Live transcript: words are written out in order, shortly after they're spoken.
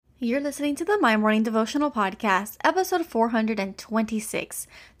You're listening to the My Morning Devotional Podcast, episode 426.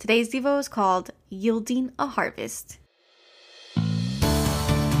 Today's Devo is called Yielding a Harvest.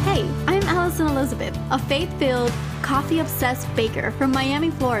 Hey, I'm Allison Elizabeth, a faith-filled, coffee-obsessed baker from Miami,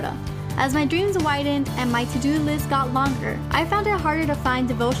 Florida. As my dreams widened and my to-do list got longer, I found it harder to find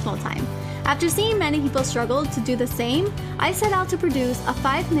devotional time. After seeing many people struggle to do the same, I set out to produce a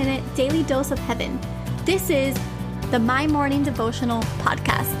 5-minute daily dose of heaven. This is the My Morning Devotional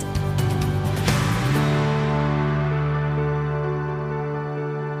Podcast.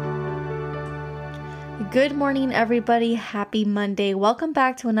 Good morning, everybody. Happy Monday. Welcome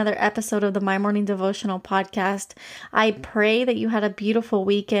back to another episode of the My Morning Devotional Podcast. I pray that you had a beautiful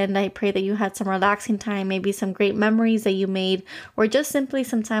weekend. I pray that you had some relaxing time, maybe some great memories that you made, or just simply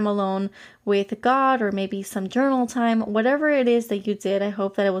some time alone with God, or maybe some journal time. Whatever it is that you did, I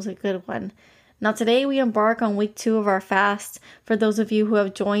hope that it was a good one. Now today we embark on week 2 of our fast. For those of you who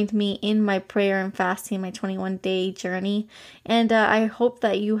have joined me in my prayer and fasting, my 21-day journey. And I hope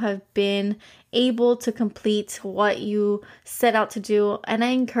that you have been able to complete what you set out to do. And I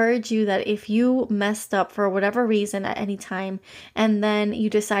encourage you that if you messed up for whatever reason at any time, and then you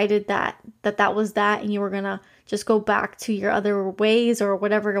decided that was that, and you were going to just go back to your other ways or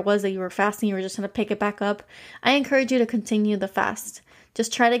whatever it was that you were fasting, you were just going to pick it back up, I encourage you to continue the fast.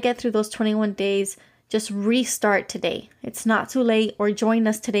 Just try to get through those 21 days. Just restart today. It's not too late. Or join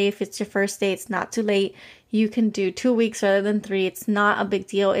us today if it's your first day. It's not too late. You can do 2 weeks rather than 3. It's not a big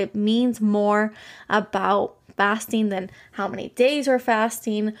deal. It means more about fasting than how many days we're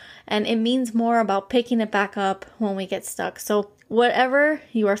fasting. And it means more about picking it back up when we get stuck. So whatever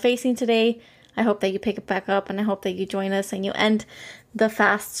you are facing today, I hope that you pick it back up, and I hope that you join us and you end the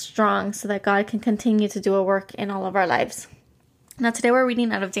fast strong so that God can continue to do a work in all of our lives. Now today we're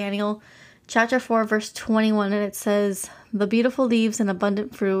reading out of Daniel chapter 4 verse 21, and it says, "The beautiful leaves and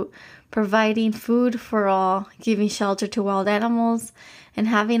abundant fruit, providing food for all, giving shelter to wild animals, and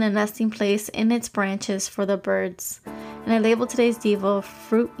having a nesting place in its branches for the birds." And I labeled today's Devo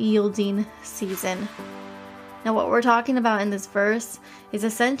Fruit Yielding Season. Now what we're talking about in this verse is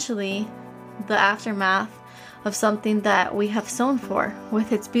essentially the aftermath of something that we have sown for,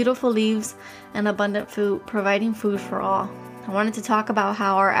 with its beautiful leaves and abundant fruit, providing food for all. I wanted to talk about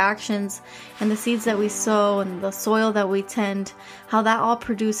how our actions and the seeds that we sow and the soil that we tend, how that all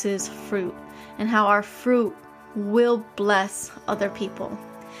produces fruit, and how our fruit will bless other people.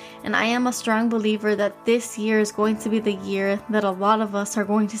 And I am a strong believer that this year is going to be the year that a lot of us are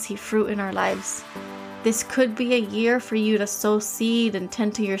going to see fruit in our lives. This could be a year for you to sow seed and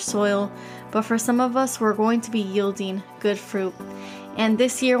tend to your soil, but for some of us, we're going to be yielding good fruit. And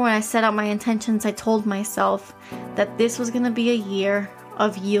this year, when I set out my intentions, I told myself that this was going to be a year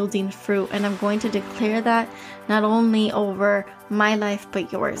of yielding fruit. And I'm going to declare that not only over my life,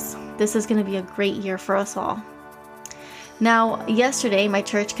 but yours. This is going to be a great year for us all. Now, yesterday, my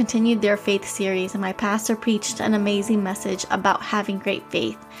church continued their faith series, and my pastor preached an amazing message about having great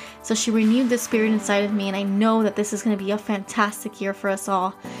faith. So she renewed the spirit inside of me, and I know that this is going to be a fantastic year for us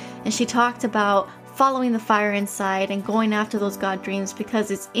all. And she talked about following the fire inside and going after those God dreams,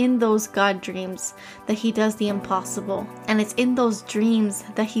 because it's in those God dreams that He does the impossible. And it's in those dreams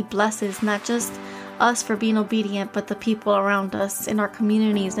that He blesses not just us for being obedient, but the people around us, in our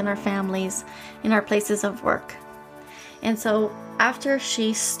communities, in our families, in our places of work. And so after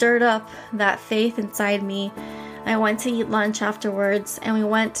she stirred up that faith inside me, I went to eat lunch afterwards, and we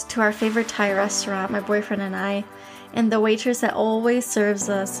went to our favorite Thai restaurant, my boyfriend and I. And the waitress that always serves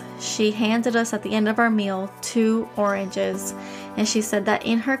us, she handed us at the end of our meal 2 oranges. And she said that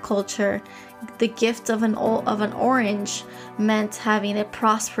in her culture, the gift of an orange meant having a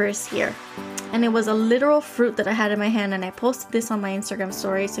prosperous year. And it was a literal fruit that I had in my hand, and I posted this on my Instagram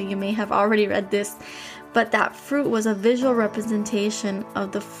story, so you may have already read this. But that fruit was a visual representation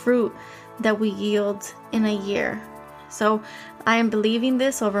of the fruit that we yield in a year. So I am believing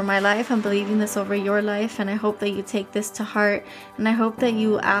this over my life. I'm believing this over your life. And I hope that you take this to heart. And I hope that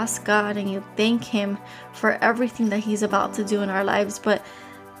you ask God and you thank Him for everything that He's about to do in our lives. But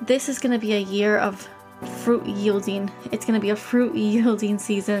this is going to be a year of fruit yielding. It's going to be a fruit yielding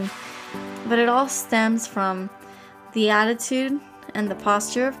season. But it all stems from the attitude and the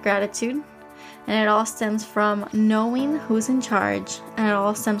posture of gratitude. And it all stems from knowing who's in charge. And it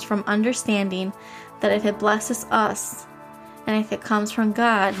all stems from understanding that if it blesses us, and if it comes from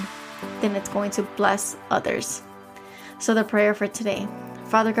God, then it's going to bless others. So the prayer for today.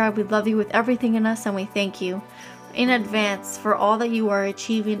 Father God, we love You with everything in us, and we thank You in advance for all that You are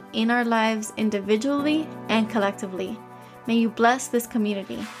achieving in our lives individually and collectively. May you bless this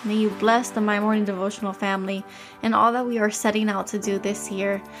community. May you bless the My Morning Devotional family and all that we are setting out to do this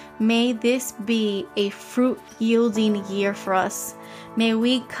year. May this be a fruit-yielding year for us. May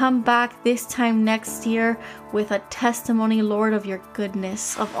we come back this time next year with a testimony, Lord, of your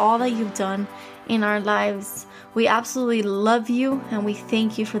goodness, of all that you've done in our lives. We absolutely love you and we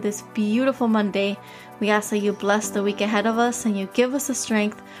thank you for this beautiful Monday. We ask that you bless the week ahead of us and you give us the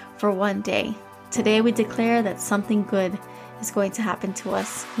strength for one day. Today we declare that something good is going to happen to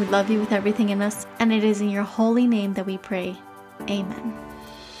us. We love you with everything in us, and it is in your holy name that we pray. Amen.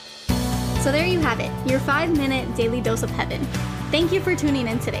 So there you have it, your 5-minute daily dose of heaven. Thank you for tuning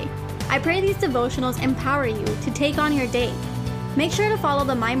in today. I pray these devotionals empower you to take on your day. Make sure to follow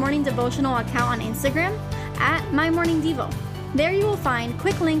the My Morning Devotional account on Instagram at MyMorningDevo. There you will find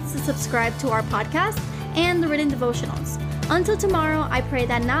quick links to subscribe to our podcast and the written devotionals. Until tomorrow, I pray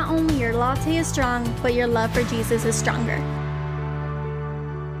that not only your latte is strong, but your love for Jesus is stronger.